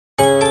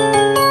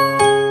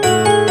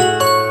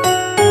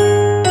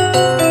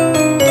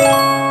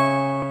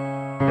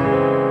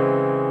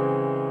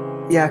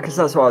because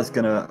that's what I was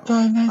gonna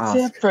Five Nights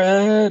at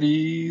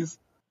Freddy's.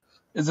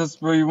 Is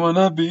this where you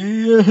wanna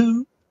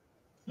be?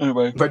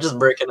 Anyway. We're just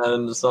breaking that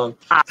into song.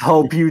 I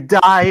hope you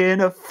die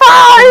in a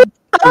fire!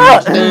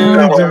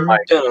 Oh my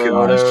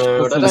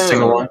gosh. Let's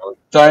sing along.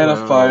 Die in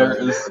a Fire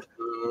is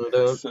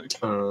sick.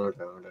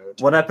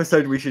 One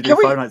episode we should do Can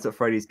we- Five Nights at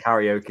Freddy's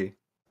karaoke.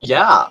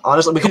 Yeah,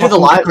 honestly, we could do the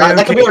live.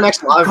 That could be our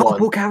next live one.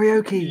 Couple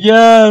karaoke.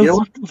 Yes! You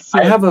know,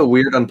 I have a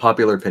weird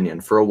unpopular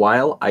opinion. For a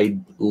while, I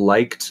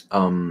liked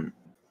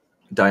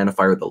Die in a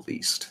Fire the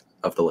least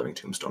of the Living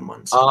Tombstone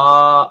ones.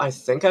 I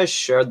think I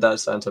shared that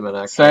sentiment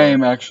actually.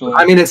 Same, actually.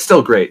 I mean, it's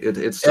still great.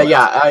 It's still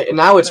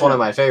now it's one of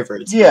my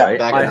favorites. Yeah, but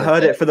back I in the heard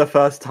day- it for the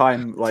first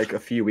time like a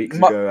few weeks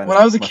ago. And when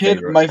I was a it's kid,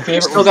 favorite. my You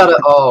favorite still was...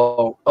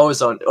 gotta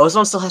Ozone.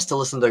 Ozone still has to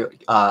listen to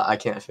I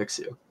Can't Fix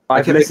You.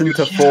 I've listened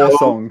to 4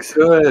 songs.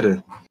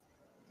 good.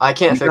 I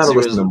Can't You Fix gotta You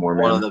listen is to more,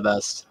 one man. of the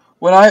best.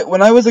 When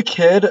I was a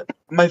kid,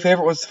 my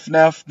favorite was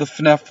FNAF, the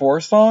FNAF 4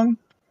 song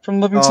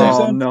from Living Oh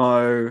Tombstone.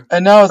 no.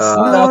 And now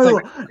it's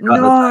like...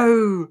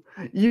 No!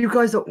 You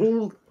guys are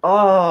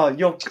all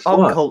you're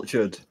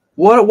uncultured.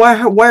 What? Why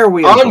are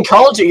we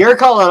Uncultured? You're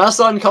calling us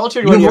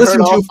uncultured when You you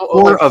listened heard to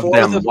all 4 of four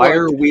them. them, Why like-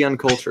 are we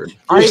uncultured?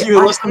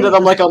 You listened to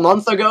them like a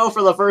month ago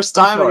for the first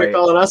time, and you're sorry.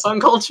 calling us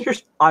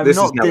uncultured? I'm This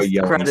is not now a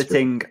yelling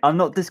discrediting. I'm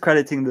not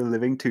discrediting the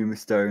Living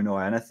Tombstone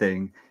or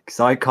anything because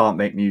I can't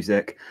make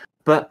music.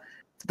 But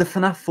the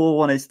FNAF 4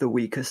 one is the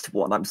weakest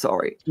one. I'm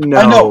sorry.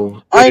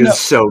 No, I it know. is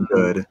so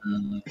good.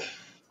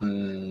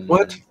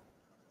 What?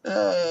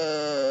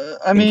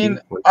 I mean,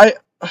 What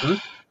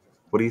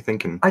are you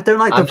thinking? I don't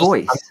like I'm the just-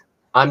 voice.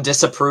 I'm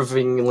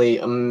disapprovingly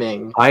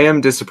Ming. I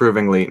am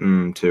disapprovingly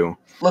too.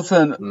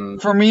 listen,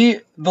 for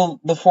me,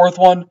 the fourth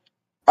one,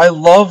 I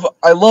love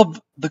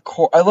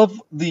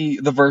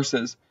the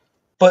verses,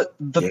 but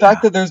the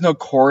fact that there's no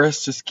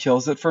chorus just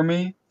kills it for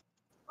me.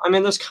 I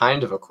mean, there's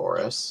kind of a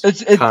chorus.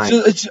 There's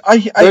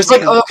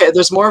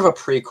more of a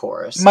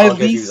pre-chorus. my I'll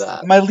give you least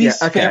that. my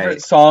least Yeah, okay.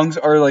 favorite songs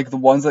are like the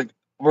ones like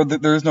where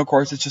there's no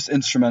chorus. It's just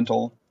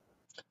instrumental.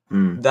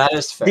 That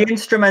is fair. The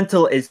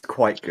instrumental is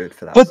quite good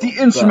for that. But song, the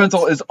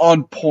instrumental is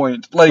on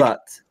point. Like,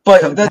 but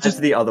that compared just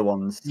to the other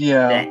ones.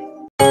 yeah.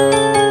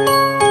 eh.